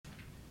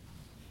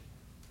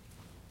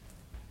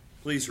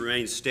Please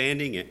remain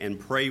standing and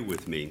pray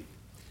with me.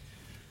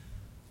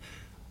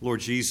 Lord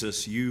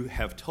Jesus, you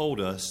have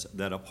told us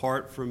that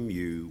apart from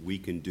you, we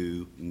can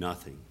do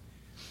nothing.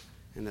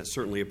 And that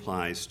certainly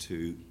applies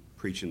to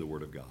preaching the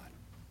Word of God.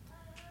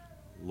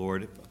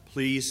 Lord,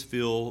 please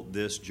fill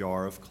this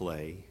jar of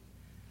clay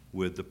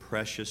with the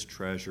precious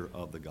treasure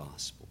of the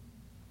gospel.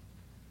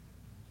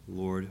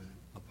 Lord,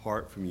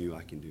 apart from you,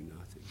 I can do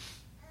nothing.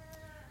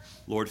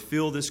 Lord,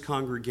 fill this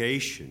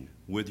congregation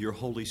with your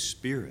Holy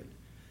Spirit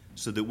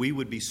so that we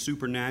would be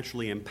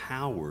supernaturally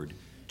empowered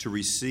to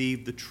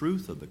receive the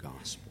truth of the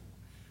gospel.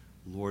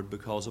 Lord,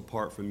 because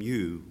apart from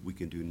you, we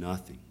can do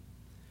nothing.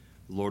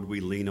 Lord, we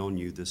lean on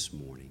you this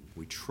morning.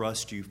 We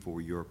trust you for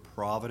your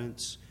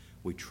providence.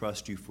 We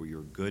trust you for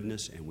your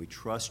goodness, and we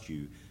trust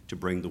you to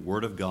bring the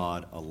Word of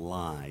God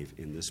alive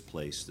in this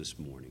place this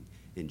morning.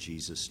 In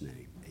Jesus'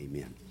 name,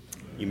 amen.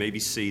 You may be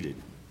seated.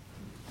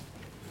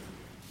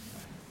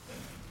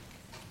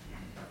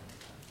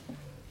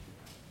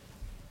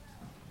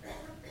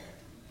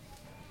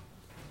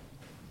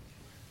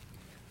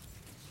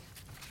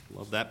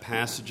 Love that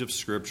passage of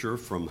Scripture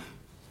from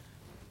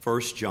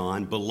 1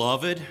 John.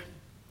 Beloved,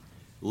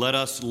 let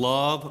us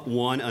love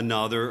one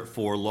another,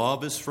 for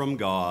love is from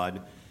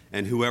God,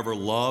 and whoever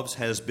loves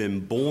has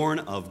been born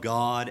of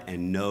God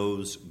and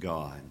knows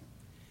God.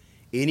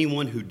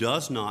 Anyone who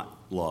does not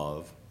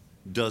love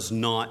does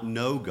not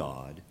know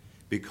God,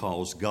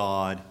 because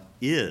God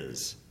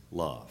is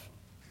love.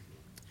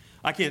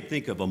 I can't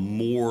think of a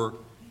more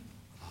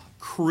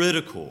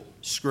critical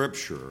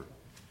scripture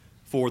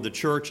for the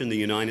church in the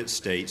United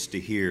States to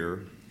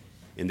hear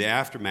in the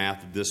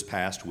aftermath of this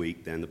past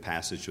week than the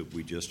passage that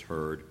we just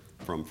heard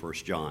from 1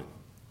 John.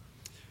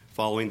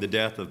 Following the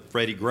death of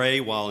Freddie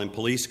Gray while in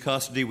police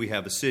custody, we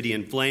have a city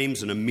in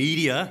flames and a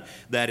media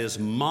that is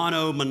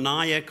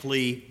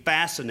monomaniacally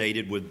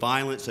fascinated with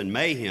violence and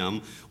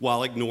mayhem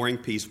while ignoring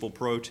peaceful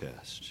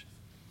protest.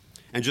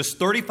 And just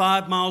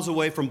 35 miles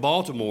away from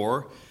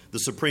Baltimore, the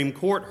Supreme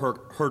Court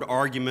heard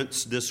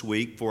arguments this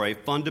week for a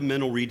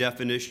fundamental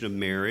redefinition of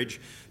marriage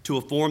to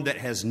a form that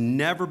has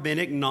never been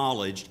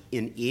acknowledged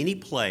in any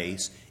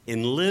place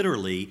in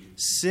literally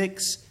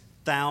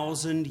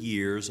 6,000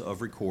 years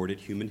of recorded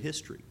human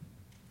history.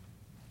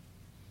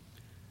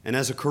 And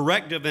as a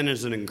corrective and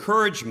as an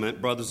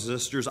encouragement, brothers and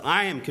sisters,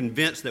 I am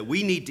convinced that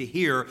we need to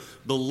hear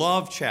the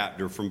love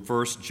chapter from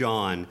 1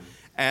 John,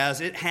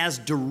 as it has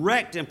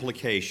direct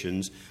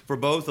implications for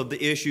both of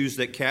the issues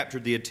that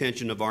captured the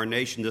attention of our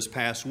nation this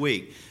past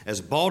week. As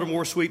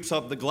Baltimore sweeps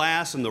up the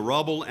glass and the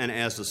rubble, and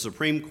as the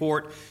Supreme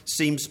Court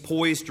seems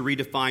poised to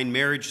redefine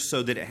marriage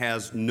so that it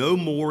has no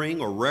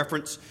mooring or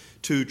reference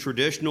to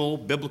traditional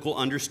biblical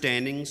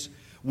understandings,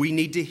 we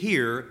need to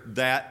hear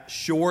that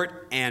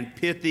short and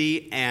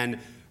pithy and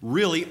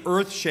really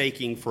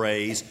earth-shaking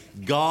phrase,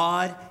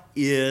 God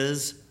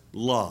is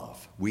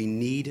love. We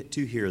need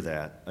to hear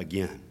that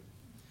again.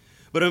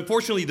 But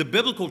unfortunately, the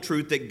biblical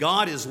truth that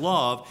God is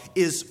love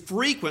is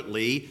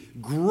frequently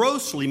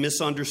grossly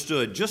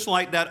misunderstood, just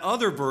like that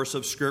other verse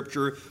of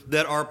Scripture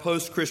that our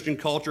post-Christian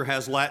culture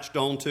has latched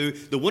on to,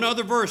 the one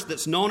other verse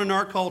that's known in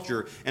our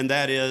culture, and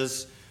that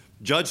is,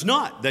 judge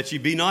not, that ye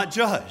be not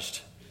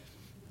judged.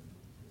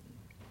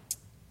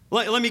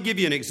 Let me give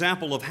you an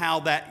example of how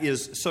that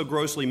is so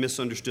grossly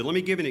misunderstood. Let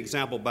me give you an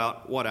example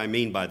about what I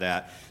mean by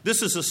that.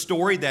 This is a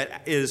story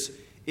that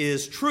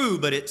is true,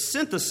 but it's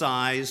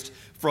synthesized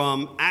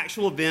from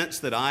actual events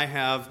that I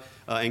have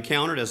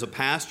encountered as a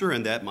pastor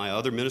and that my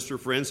other minister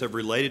friends have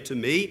related to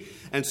me.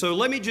 And so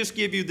let me just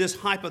give you this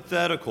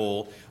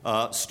hypothetical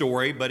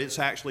story, but it's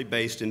actually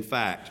based in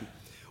fact.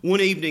 One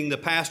evening, the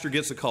pastor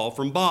gets a call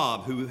from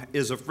Bob, who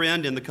is a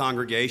friend in the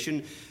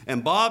congregation.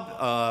 And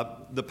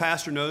Bob, the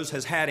pastor knows,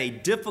 has had a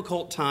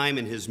difficult time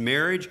in his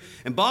marriage.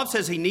 And Bob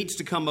says he needs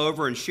to come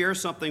over and share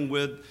something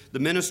with the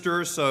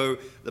minister. So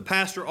the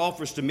pastor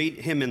offers to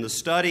meet him in the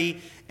study.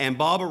 And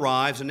Bob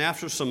arrives. And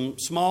after some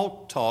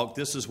small talk,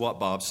 this is what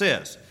Bob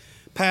says.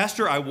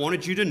 Pastor, I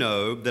wanted you to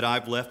know that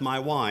I've left my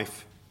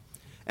wife.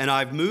 And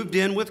I've moved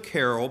in with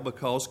Carol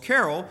because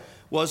Carol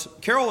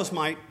was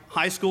my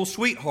high school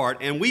sweetheart,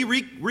 and we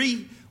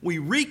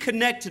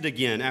reconnected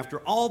again after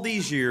all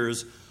these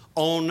years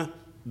on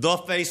the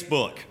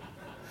Facebook.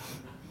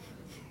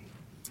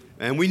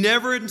 And we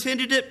never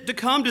intended it to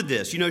come to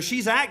this. You know,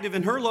 she's active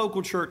in her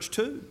local church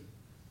too.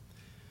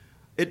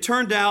 It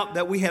turned out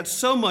that we had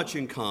so much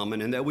in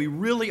common and that we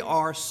really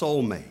are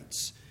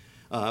soulmates.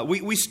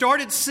 We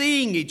started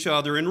seeing each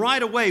other, and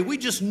right away we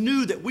just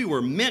knew that we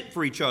were meant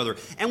for each other,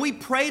 and we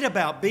prayed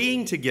about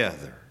being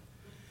together.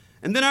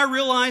 And then I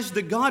realized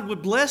that God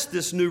would bless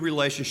this new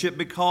relationship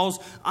because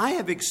I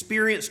have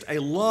experienced a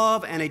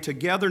love and a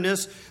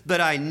togetherness that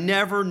I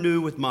never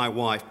knew with my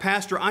wife.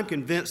 Pastor, I'm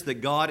convinced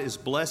that God is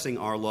blessing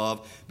our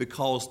love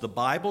because the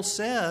Bible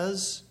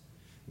says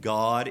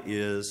God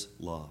is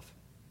love.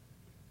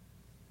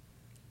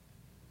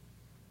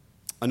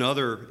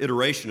 Another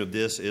iteration of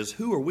this is,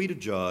 who are we to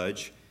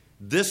judge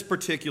this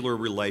particular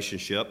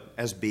relationship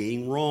as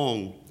being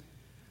wrong?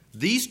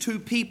 These two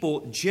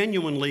people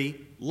genuinely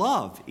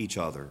love each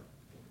other.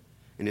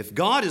 And if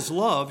God is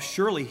love,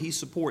 surely he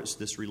supports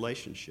this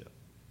relationship.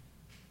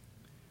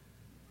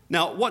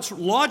 Now, what's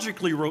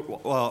logically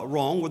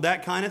wrong with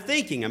that kind of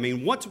thinking? I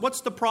mean, what's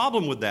the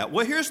problem with that?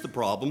 Well, here's the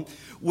problem.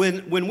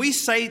 When we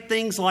say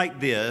things like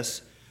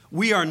this,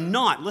 we are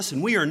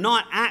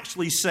not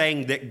actually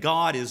saying that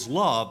God is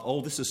love.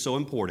 Oh, this is so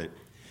important.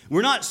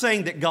 We're not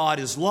saying that God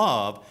is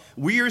love.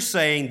 We are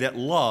saying that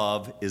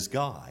love is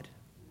God.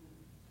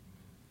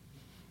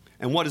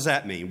 And what does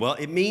that mean? Well,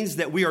 it means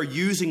that we're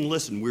using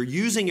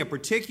a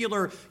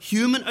particular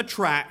human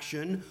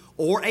attraction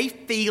or a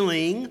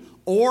feeling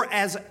or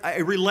as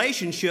a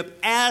relationship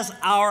as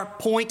our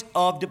point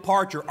of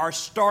departure, our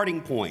starting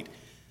point,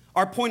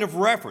 our point of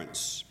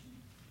reference.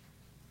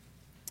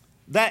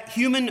 That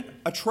human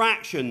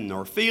attraction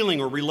or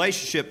feeling or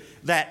relationship,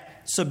 that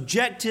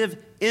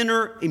subjective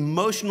inner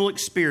emotional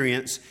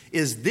experience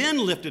is then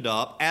lifted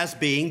up as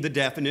being the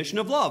definition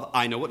of love.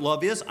 I know what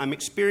love is. I'm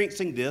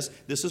experiencing this.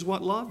 This is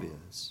what love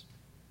is.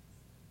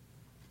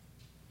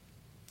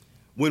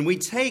 When we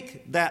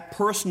take that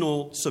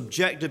personal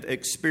subjective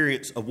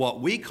experience of what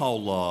we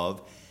call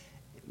love,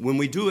 when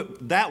we do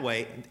it that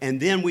way, and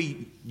then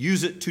we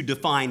use it to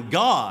define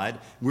God,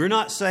 we're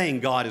not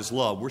saying God is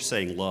love. We're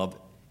saying love,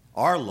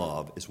 our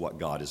love is what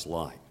God is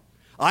like.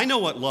 I know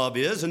what love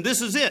is, and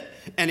this is it.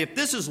 And if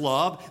this is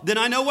love, then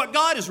I know what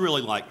God is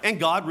really like. And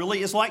God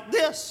really is like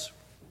this.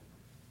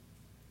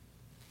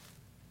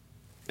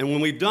 And when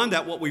we've done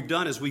that, what we've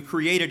done is we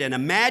created an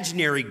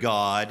imaginary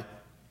God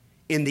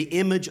in the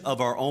image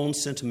of our own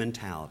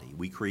sentimentality.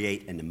 We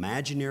create an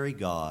imaginary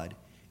God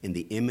in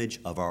the image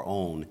of our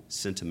own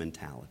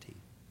sentimentality.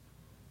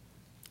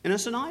 And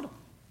it's an idol.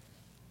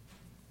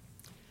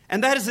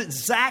 And that is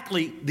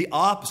exactly the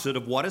opposite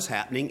of what is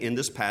happening in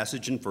this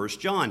passage in 1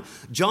 John.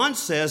 John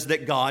says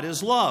that God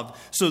is love.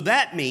 So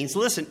that means,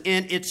 listen,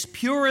 in its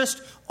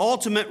purest,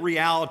 ultimate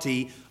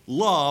reality,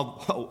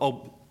 love,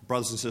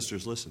 brothers and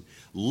sisters, listen.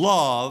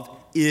 Love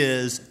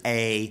is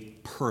a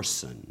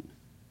person.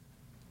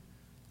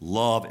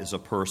 Love is a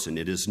person.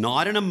 It is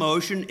not an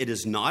emotion. It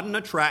is not an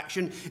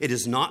attraction. It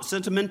is not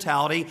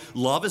sentimentality.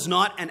 Love is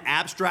not an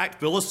abstract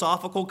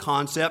philosophical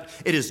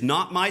concept. It is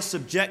not my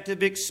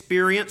subjective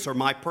experience or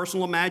my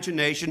personal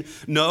imagination.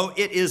 No,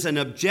 it is an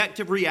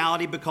objective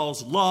reality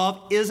because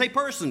love is a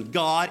person.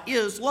 God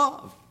is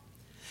love.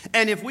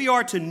 And if we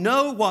are to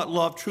know what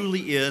love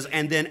truly is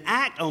and then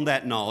act on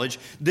that knowledge,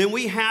 then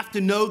we have to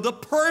know the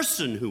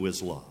person who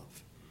is love.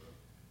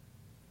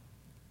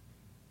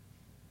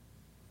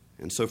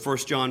 And so 1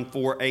 John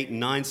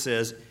 4:8-9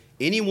 says,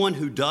 anyone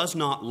who does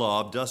not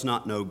love does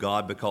not know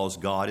God because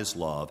God is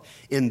love.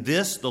 In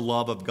this, the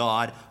love of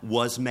God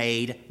was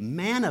made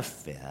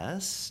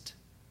manifest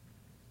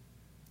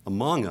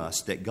among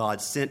us, that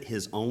God sent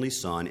his only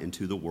Son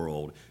into the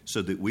world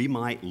so that we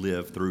might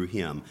live through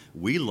him.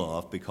 We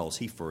love because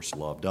he first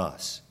loved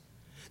us.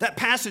 That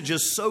passage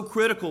is so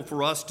critical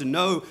for us to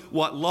know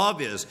what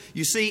love is.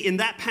 You see, in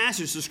that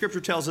passage, the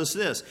Scripture tells us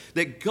this,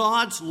 that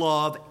God's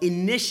love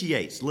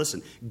initiates.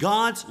 Listen,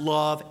 God's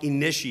love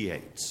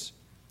initiates.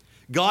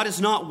 God is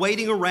not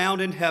waiting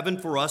around in heaven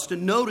for us to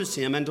notice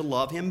him and to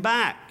love him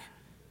back.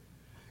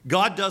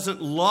 God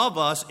doesn't love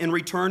us in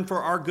return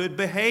for our good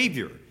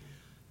behavior.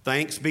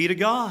 Thanks be to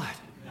God.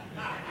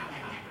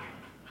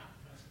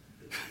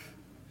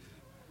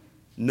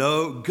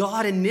 No,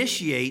 God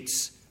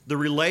initiates the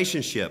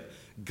relationship.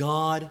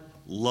 God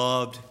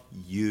loved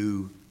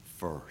you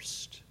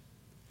first.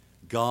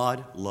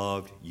 God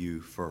loved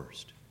you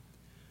first.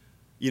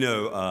 You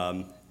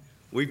know,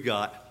 we've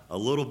got a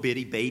little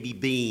bitty baby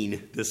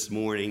bean this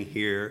morning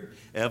here.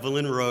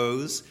 Evelyn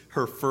Rose,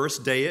 her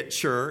first day at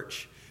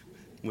church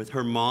with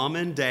her mom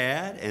and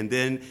dad. And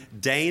then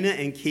Dana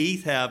and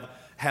Keith have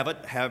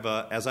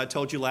as I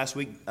told you last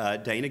week,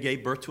 Dana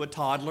gave birth to a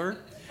toddler.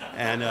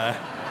 And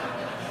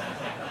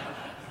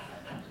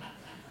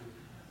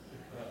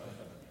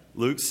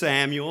Luke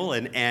Samuel,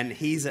 and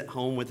he's at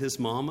home with his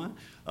mama.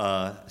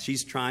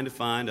 She's trying to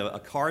find a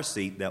car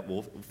seat that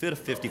will fit a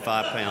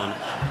 55-pound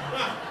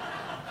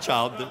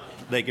child that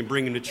they can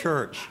bring into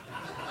church.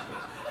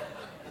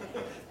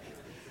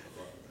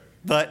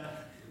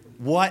 But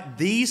what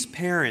these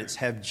parents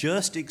have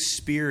just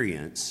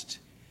experienced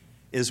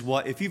is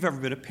what, if you've ever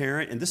been a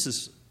parent, and this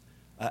is,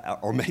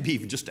 or maybe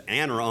even just an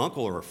aunt or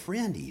uncle or a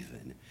friend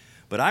even,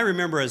 but I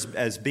remember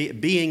as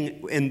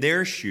being in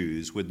their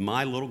shoes with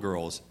my little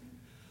girls.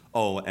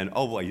 Wait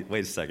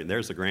a second,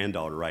 there's a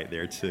granddaughter right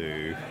there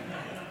too.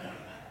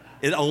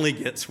 It only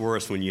gets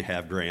worse when you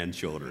have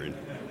grandchildren.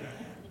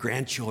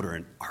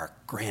 Grandchildren are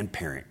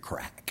grandparent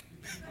crack.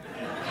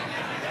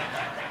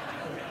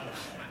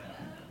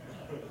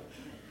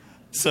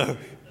 So,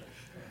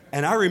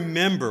 and I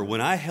remember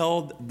when I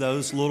held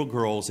those little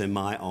girls in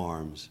my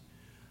arms,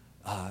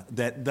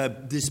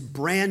 this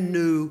brand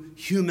new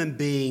human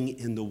being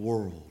in the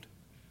world,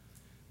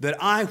 that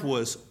I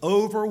was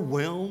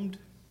overwhelmed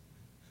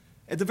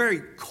at the very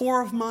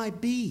core of my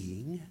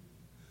being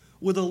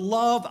with a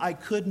love I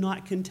could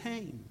not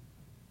contain.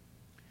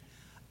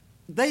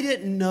 They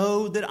didn't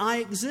know that I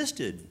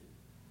existed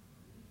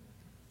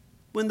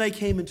when they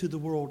came into the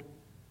world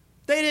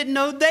They didn't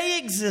know they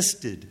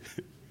existed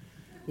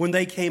when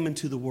they came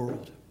into the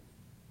world.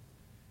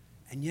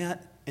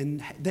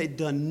 And they'd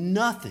done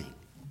nothing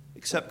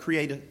except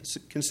create a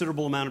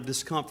considerable amount of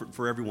discomfort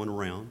for everyone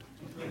around.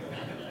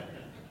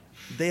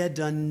 They had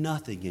done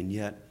nothing, and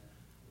yet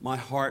my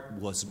heart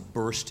was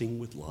bursting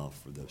with love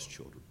for those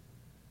children.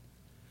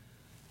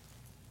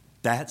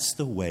 That's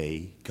the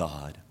way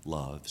God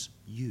loves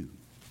you.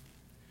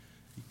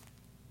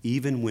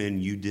 Even when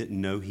you didn't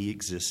know He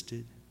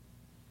existed,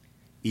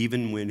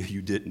 even when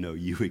you didn't know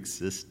you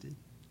existed,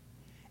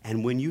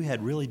 and when you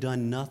had really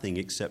done nothing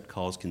except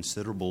cause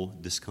considerable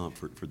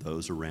discomfort for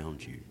those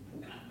around you.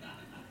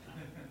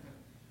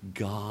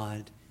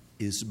 God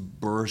is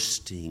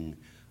bursting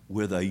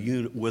with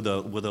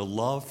a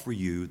love for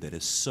you that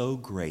is so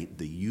great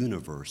the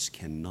universe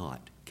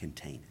cannot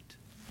contain it.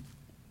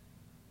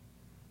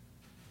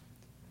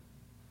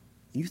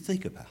 You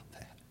think about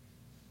that.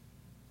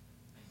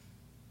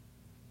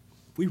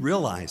 If we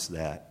realize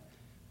that,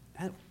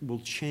 that will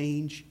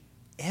change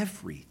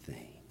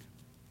everything.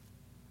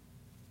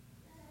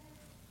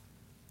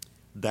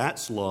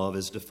 That's love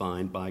as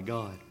defined by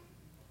God.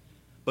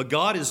 But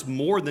God is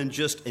more than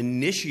just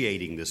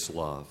initiating this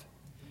love.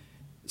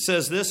 It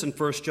says this in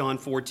 1 John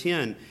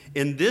 4:10,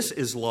 "And this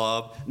is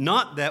love,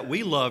 not that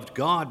we loved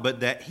God, but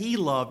that He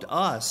loved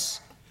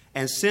us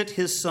and sent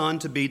His Son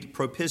to be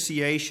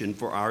propitiation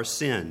for our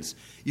sins."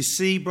 You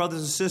see,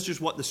 brothers and sisters,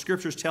 what the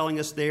Scripture is telling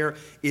us there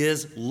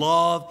is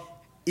love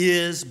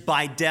is,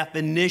 by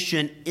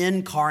definition,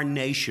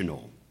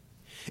 incarnational.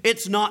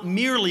 It's not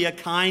merely a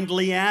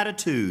kindly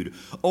attitude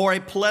or a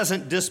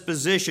pleasant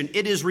disposition.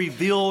 It is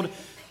revealed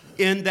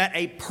in that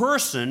a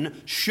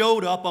person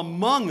showed up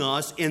among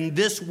us in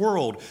this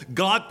world.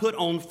 God put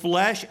on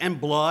flesh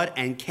and blood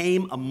and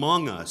came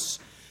among us.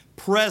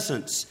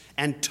 Presence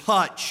and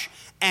touch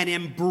and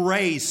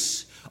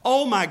embrace.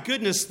 Oh my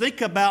goodness,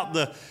 think about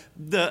the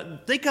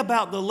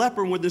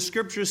leper when the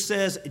Scripture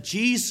says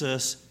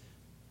Jesus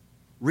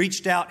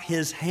reached out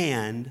His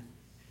hand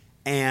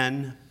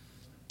and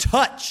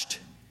touched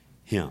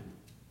him.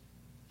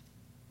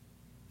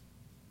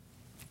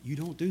 You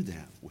don't do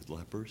that with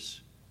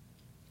lepers.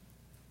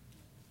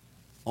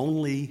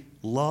 Only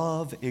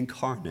love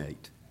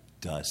incarnate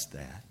does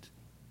that.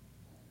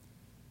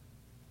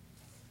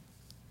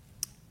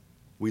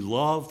 We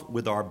love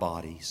with our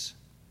bodies.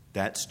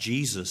 That's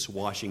Jesus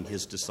washing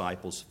His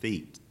disciples'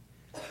 feet.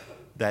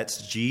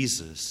 That's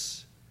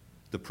Jesus,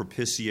 the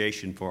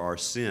propitiation for our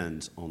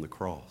sins on the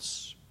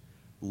cross.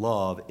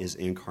 Love is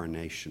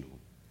incarnational.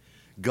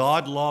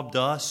 God loved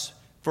us,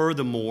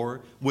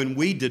 furthermore, when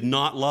we did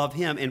not love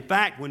Him. In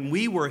fact, when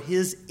we were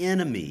His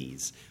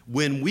enemies,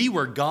 when we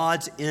were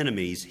God's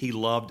enemies, He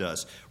loved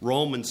us.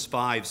 Romans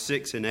 5,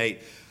 6, and 8.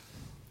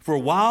 "For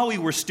while we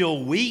were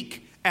still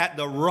weak, at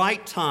the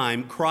right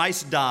time,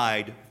 Christ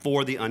died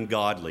for the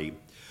ungodly.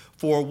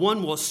 For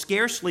one will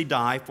scarcely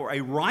die for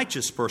a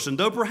righteous person,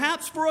 though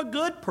perhaps for a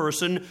good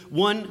person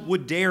one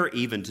would dare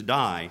even to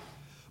die.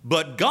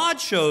 But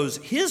God shows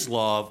His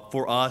love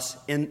for us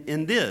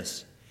in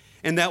this,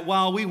 and that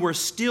while we were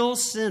still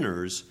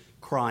sinners,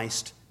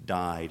 Christ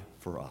died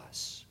for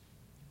us."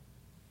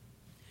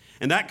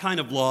 And that kind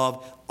of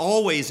love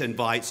always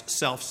invites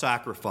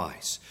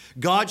self-sacrifice.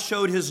 God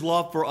showed His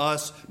love for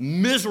us,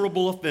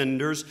 miserable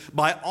offenders,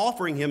 by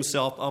offering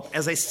Himself up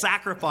as a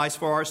sacrifice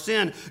for our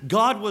sin.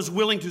 God was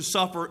willing to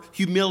suffer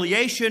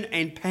humiliation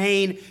and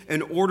pain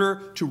in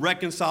order to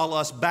reconcile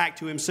us back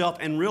to Himself.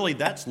 And really,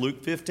 that's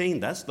Luke 15.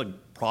 That's the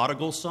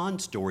prodigal son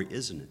story,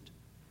 isn't it?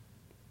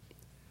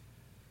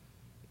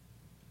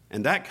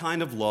 And that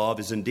kind of love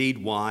is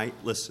indeed why,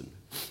 listen,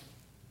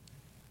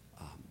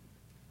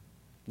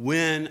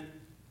 when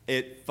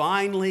it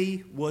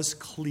finally was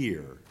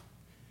clear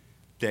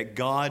that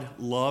God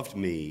loved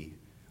me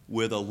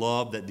with a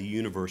love that the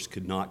universe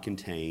could not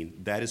contain,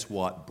 that is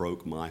what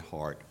broke my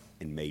heart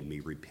and made me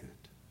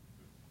repent.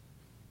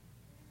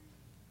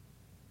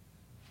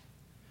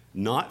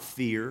 Not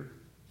fear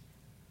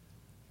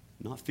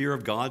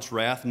of God's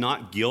wrath,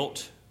 not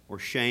guilt or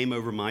shame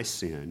over my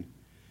sin,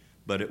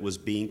 but it was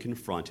being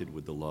confronted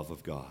with the love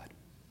of God.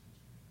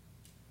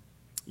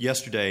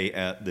 Yesterday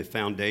at the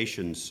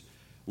Foundation's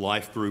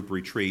Life Group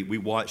Retreat, we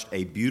watched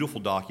a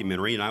beautiful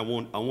documentary, and I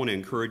want to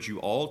encourage you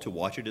all to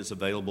watch it. It's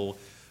available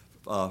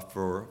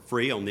for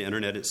free on the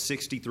internet. It's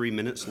 63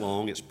 minutes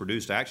long. It's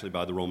produced actually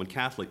by the Roman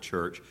Catholic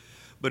Church.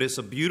 But it's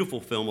a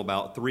beautiful film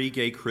about 3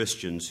 gay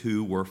Christians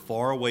who were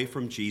far away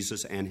from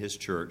Jesus and His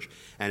church,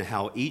 and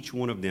how each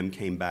one of them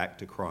came back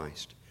to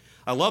Christ.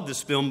 I love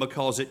this film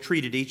because it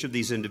treated each of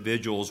these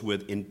individuals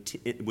with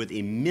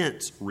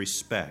immense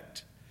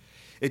respect.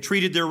 It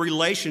treated their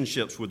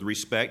relationships with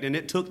respect, and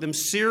it took them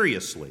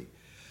seriously.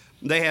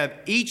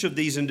 Each of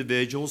these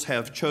individuals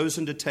have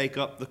chosen to take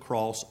up the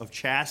cross of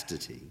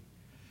chastity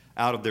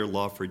out of their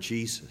love for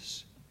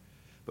Jesus.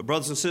 But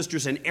brothers and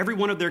sisters, in every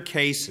one of their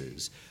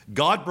cases,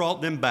 God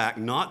brought them back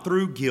not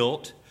through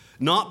guilt,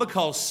 not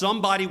because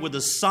somebody with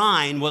a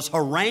sign was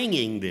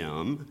haranguing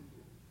them,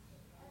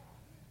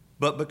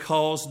 but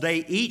because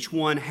they each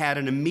one had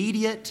an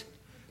immediate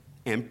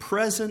and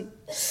present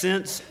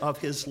sense of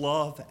his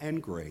love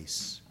and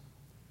grace.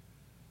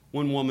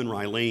 One woman,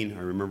 Rylene,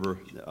 I remember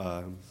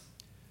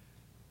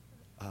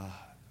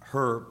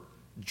her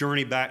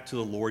journey back to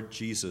the Lord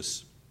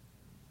Jesus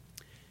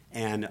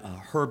and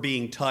her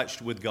being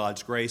touched with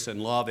God's grace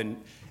and love.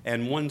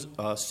 And one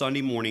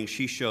Sunday morning,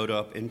 she showed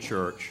up in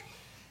church.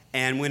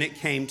 And when it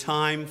came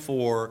time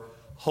for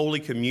Holy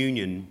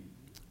Communion,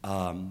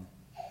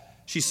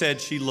 she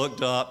said she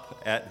looked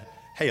up at,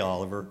 hey,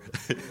 Oliver.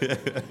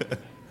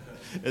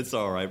 It's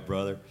all right,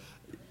 brother.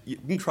 You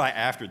can cry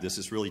after this.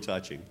 It's really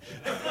touching.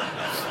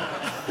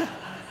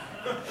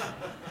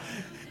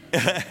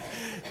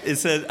 It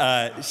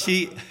said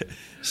she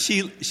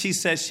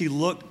said she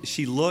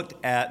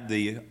looked at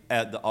the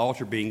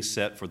altar being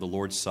set for the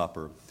Lord's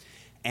Supper,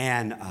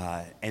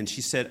 and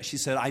she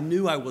said I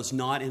knew I was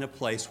not in a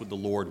place with the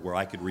Lord where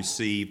I could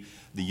receive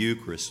the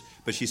Eucharist,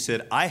 but she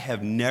said I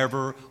have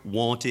never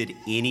wanted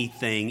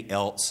anything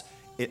else.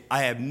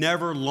 I have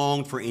never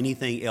longed for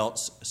anything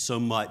else so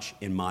much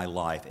in my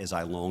life as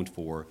I longed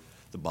for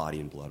the body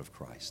and blood of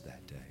Christ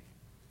that day,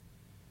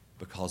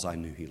 because I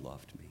knew He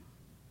loved me.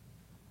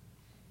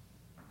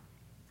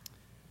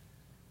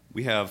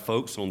 We have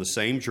folks on the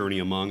same journey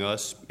among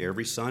us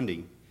every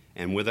Sunday,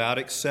 and without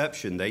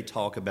exception, they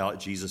talk about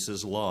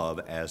Jesus' love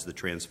as the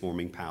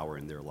transforming power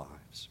in their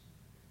lives.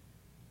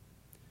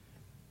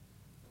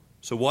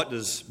 So what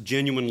does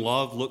genuine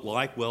love look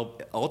like? Well,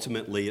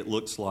 ultimately, it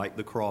looks like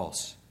the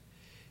cross.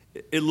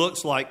 It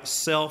looks like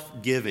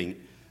self-giving.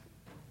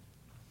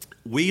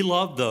 We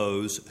love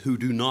those who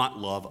do not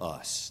love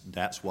us.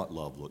 That's what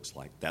love looks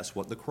like. That's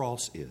what the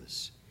cross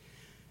is.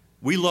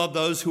 We love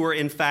those who are,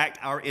 in fact,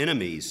 our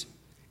enemies.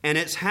 And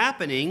it's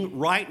happening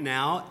right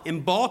now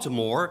in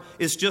Baltimore.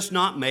 It's just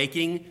not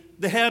making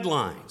the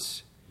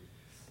headlines.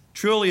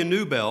 Trillia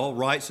Newbell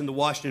writes in the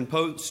Washington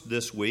Post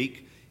this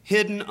week,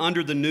 hidden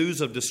under the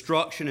news of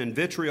destruction and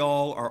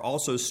vitriol are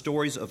also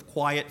stories of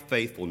quiet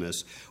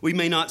faithfulness. We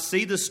may not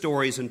see the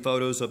stories and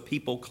photos of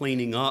people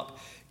cleaning up,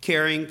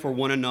 caring for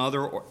one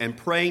another, and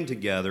praying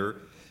together.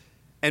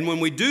 And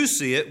when we do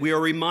see it, we are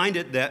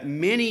reminded that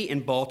many in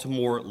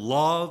Baltimore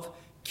love,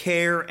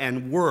 care,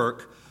 and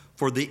work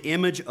for the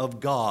image of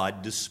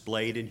God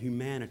displayed in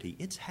humanity.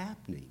 It's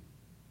happening.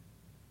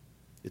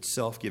 It's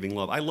self-giving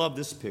love. I love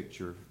this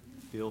picture.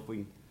 Phil,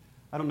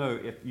 I don't know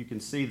if you can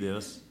see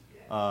this.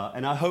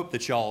 And I hope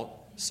that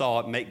y'all saw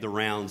it make the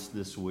rounds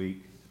this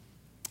week.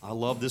 I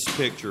love this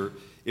picture.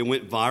 It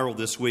went viral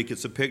this week.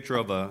 It's a picture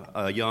of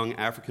a young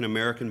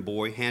African-American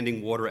boy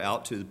handing water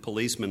out to the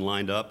policemen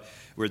lined up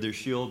with their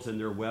shields and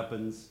their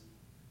weapons.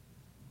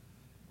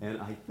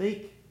 And I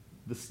think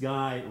this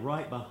guy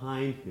right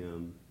behind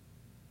him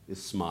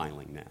is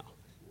smiling now.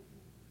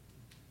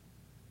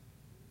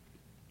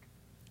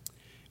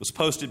 It was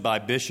posted by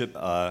Bishop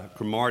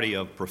Cromartie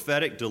of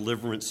Prophetic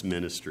Deliverance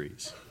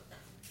Ministries.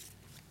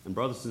 And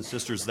brothers and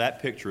sisters,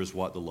 that picture is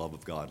what the love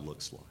of God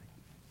looks like.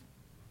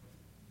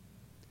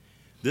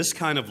 This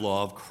kind of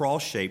love,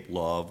 cross-shaped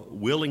love,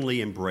 willingly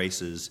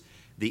embraces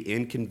the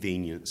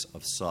inconvenience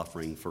of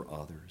suffering for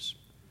others.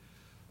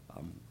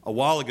 A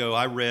while ago,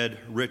 I read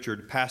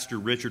Pastor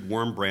Richard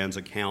Wurmbrand's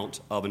account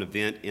of an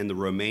event in the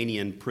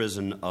Romanian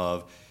prison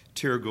of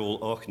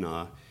Târgu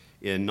Ocna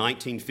in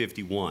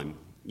 1951.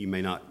 You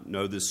may not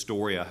know this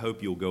story. I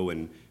hope you'll go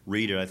and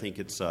read it. I think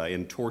it's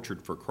in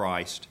Tortured for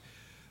Christ.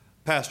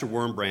 Pastor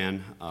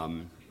Wurmbrand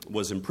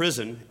was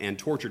imprisoned and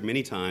tortured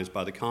many times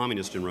by the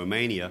communists in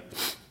Romania.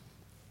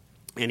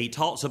 And he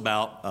talks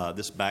about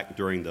this back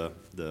during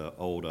the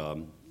old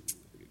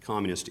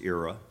communist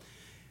era.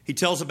 He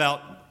tells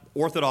about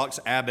Orthodox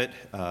abbot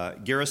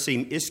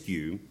Gerasim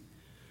Iscu,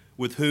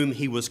 with whom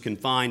he was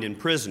confined in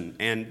prison.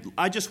 And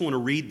I just want to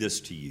read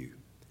this to you.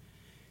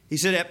 He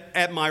said,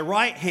 At my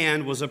right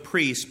hand was a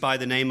priest by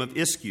the name of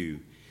Iscu.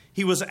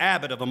 He was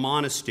abbot of a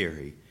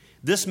monastery.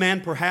 This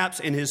man, perhaps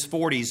in his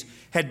 40s,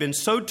 had been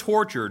so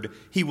tortured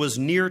he was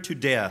near to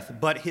death,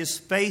 but his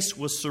face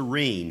was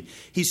serene.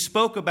 He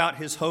spoke about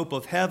his hope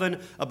of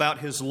heaven, about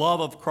his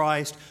love of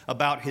Christ,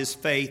 about his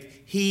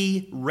faith.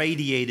 He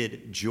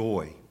radiated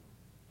joy.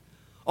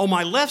 On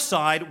my left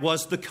side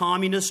was the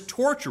communist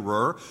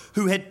torturer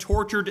who had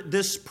tortured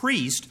this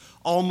priest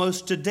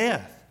almost to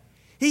death.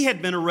 He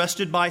had been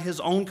arrested by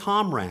his own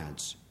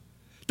comrades.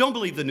 Don't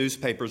believe the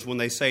newspapers when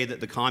they say that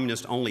the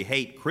communists only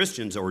hate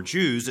Christians or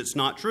Jews. It's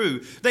not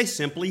true. They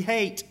simply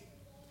hate.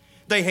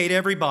 They hate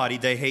everybody.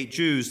 They hate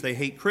Jews. They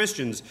hate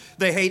Christians.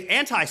 They hate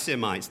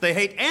anti-Semites. They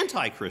hate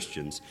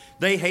anti-Christians.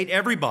 They hate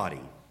everybody.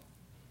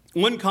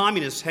 One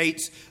communist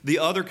hates the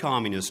other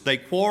communist. They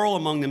quarrel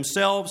among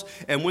themselves,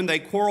 and when they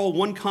quarrel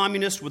one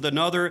communist with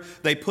another,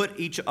 they put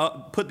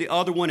the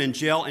other one in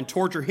jail and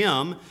torture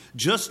him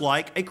just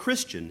like a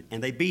Christian,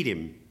 and they beat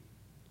him.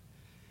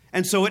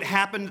 And so it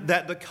happened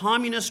that the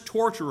communist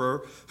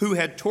torturer who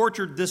had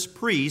tortured this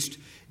priest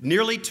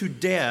nearly to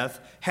death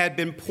had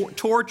been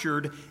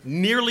tortured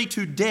nearly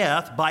to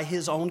death by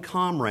his own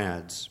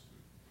comrades.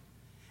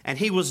 And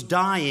he was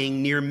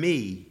dying near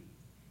me.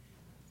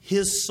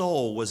 His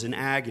soul was in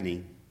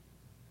agony.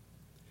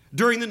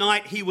 During the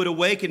night, he would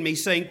awaken me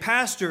saying,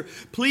 "Pastor,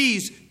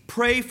 please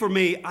pray for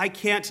me. I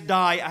can't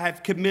die. I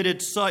have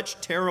committed such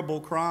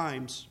terrible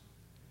crimes."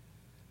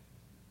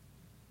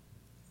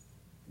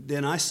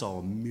 Then I saw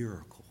a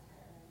miracle.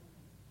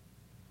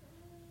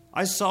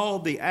 I saw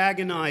the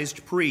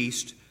agonized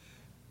priest,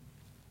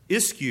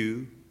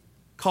 Iscu,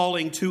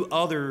 calling 2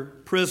 other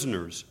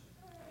prisoners.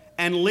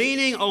 And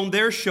leaning on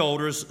their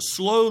shoulders,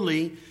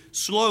 slowly,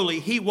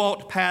 he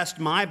walked past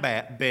my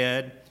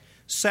bed,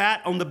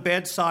 sat on the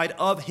bedside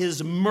of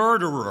his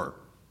murderer,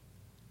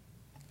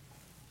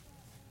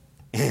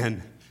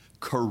 and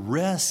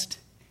caressed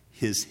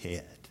his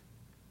head.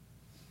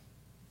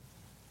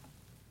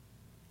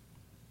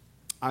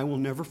 I will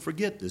never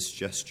forget this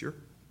gesture.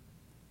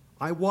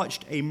 I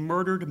watched a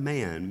murdered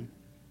man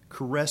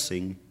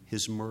caressing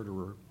his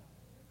murderer.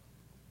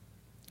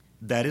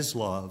 That is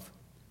love.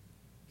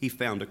 He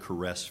found a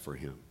caress for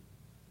him.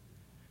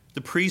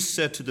 The priest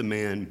said to the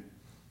man,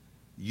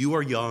 "You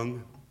are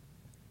young.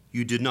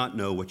 You did not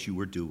know what you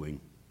were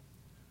doing.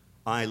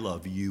 I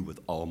love you with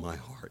all my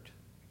heart."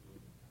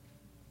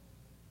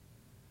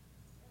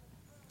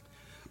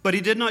 But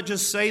he did not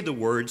just say the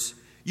words.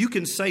 You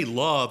can say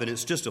love, and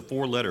it's just a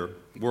 4-letter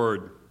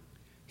word.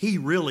 He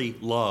really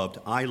loved.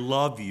 I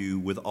love you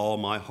with all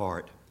my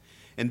heart.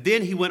 And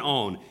then he went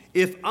on,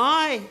 if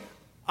I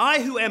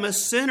who am a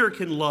sinner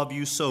can love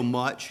you so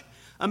much,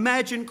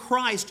 imagine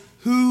Christ,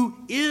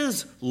 who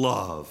is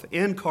love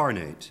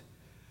incarnate,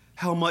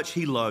 how much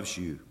he loves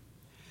you.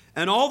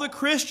 And all the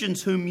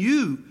Christians whom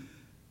you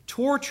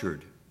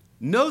tortured,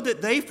 know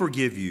that they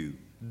forgive you.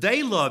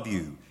 They love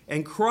you,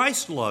 and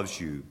Christ loves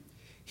you.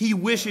 He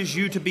wishes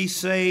you to be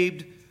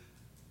saved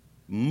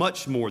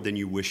much more than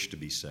you wish to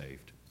be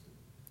saved.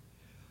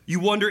 You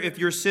wonder if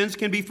your sins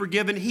can be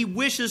forgiven. He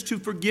wishes to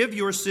forgive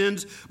your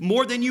sins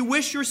more than you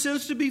wish your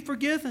sins to be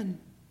forgiven.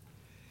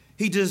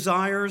 He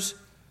desires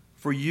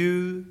for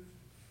you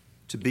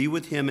to be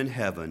with him in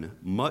heaven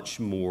much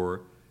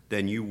more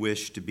than you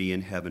wish to be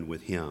in heaven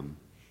with him.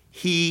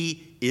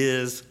 He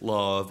is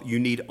love. You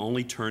need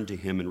only turn to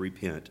him and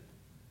repent.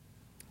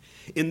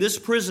 In this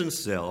prison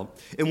cell,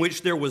 in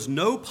which there was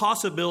no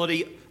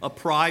possibility of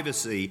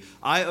privacy,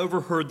 I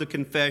overheard the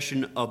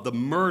confession of the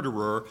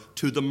murderer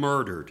to the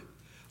murdered.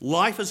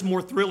 Life is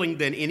more thrilling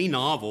than any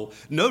novel.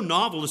 No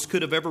novelist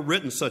could have ever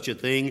written such a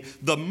thing.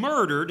 The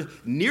murdered,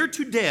 near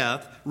to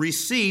death,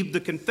 received the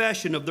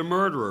confession of the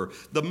murderer.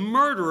 The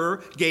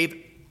murdered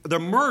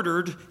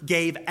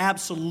gave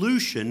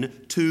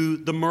absolution to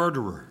the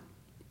murderer.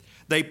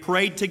 They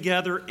prayed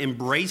together,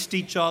 embraced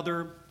each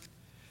other,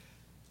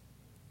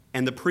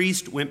 and the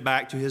priest went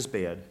back to his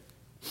bed,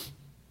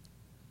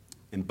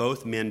 and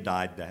both men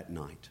died that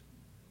night.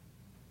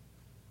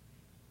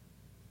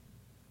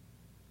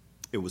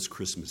 It was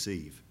Christmas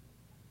Eve.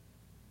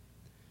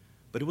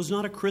 But it was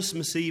not a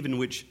Christmas Eve in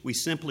which we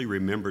simply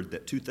remembered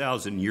that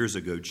 2,000 years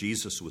ago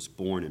Jesus was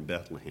born in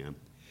Bethlehem.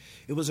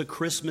 It was a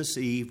Christmas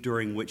Eve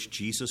during which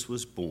Jesus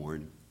was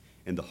born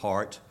in the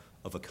heart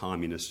of a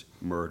communist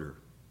murderer.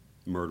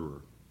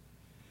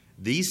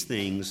 These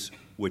things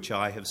which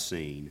I have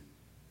seen,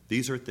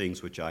 these are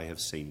things which I have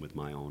seen with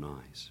my own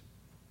eyes.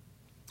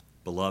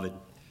 Beloved,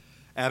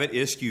 Abbot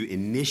Iscu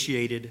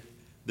initiated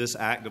this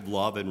act of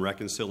love and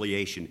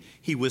reconciliation.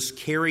 He was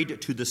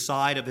carried to the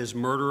side of his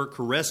murderer,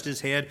 caressed his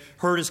head,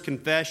 heard his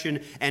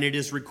confession, and it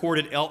is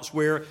recorded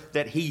elsewhere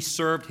that he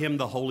served him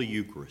the Holy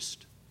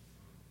Eucharist.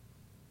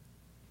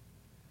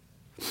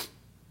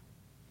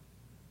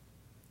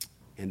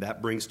 And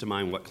that brings to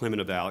mind what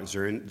Clement of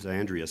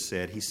Alexandria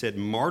said. He said,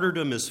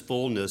 martyrdom is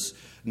fullness,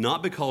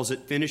 not because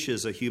it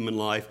finishes a human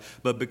life,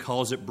 but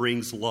because it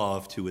brings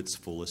love to its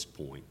fullest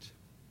point.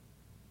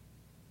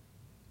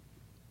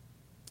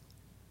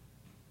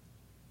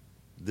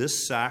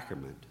 This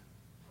sacrament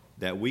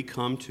that we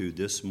come to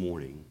this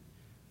morning,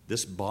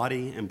 this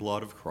body and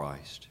blood of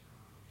Christ,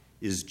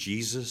 is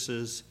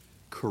Jesus'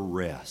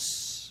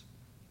 caress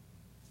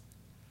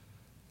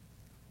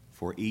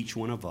for each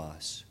one of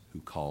us who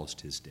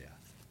caused his death.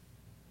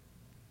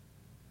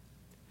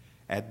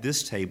 At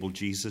this table,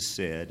 Jesus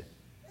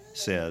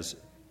says,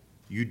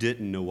 you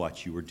didn't know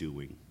what you were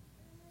doing.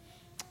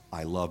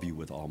 I love you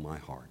with all my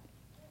heart.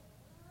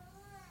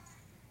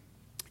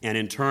 And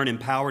in turn,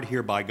 empowered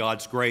here by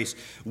God's grace,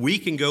 we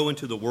can go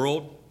into the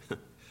world.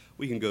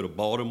 We can go to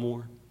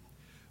Baltimore.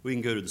 We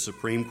can go to the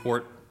Supreme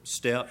Court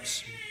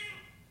steps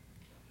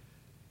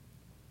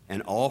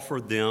and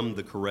offer them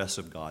the caress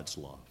of God's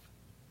love.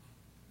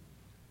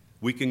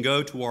 We can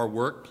go to our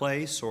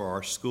workplace or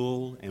our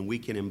school and we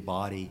can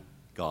embody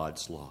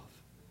God's love.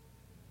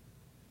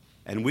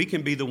 And we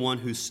can be the one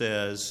who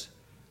says,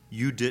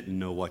 you didn't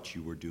know what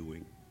you were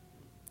doing.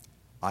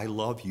 I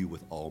love you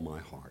with all my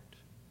heart.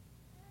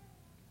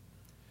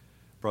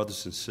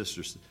 Brothers and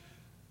sisters,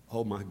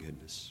 oh my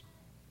goodness.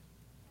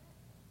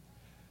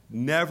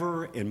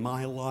 Never in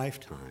my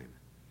lifetime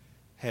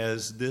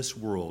has this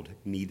world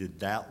needed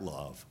that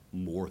love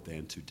more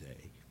than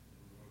today.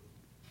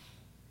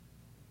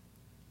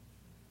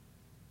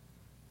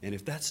 And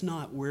if that's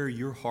not where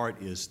your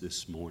heart is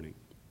this morning,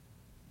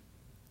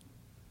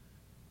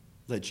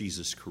 let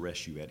Jesus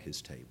caress you at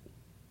his table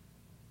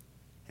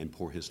and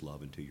pour his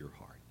love into your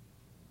heart.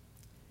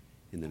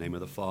 In the name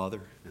of the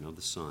Father, and of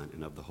the Son,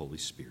 and of the Holy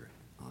Spirit.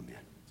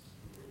 Amen.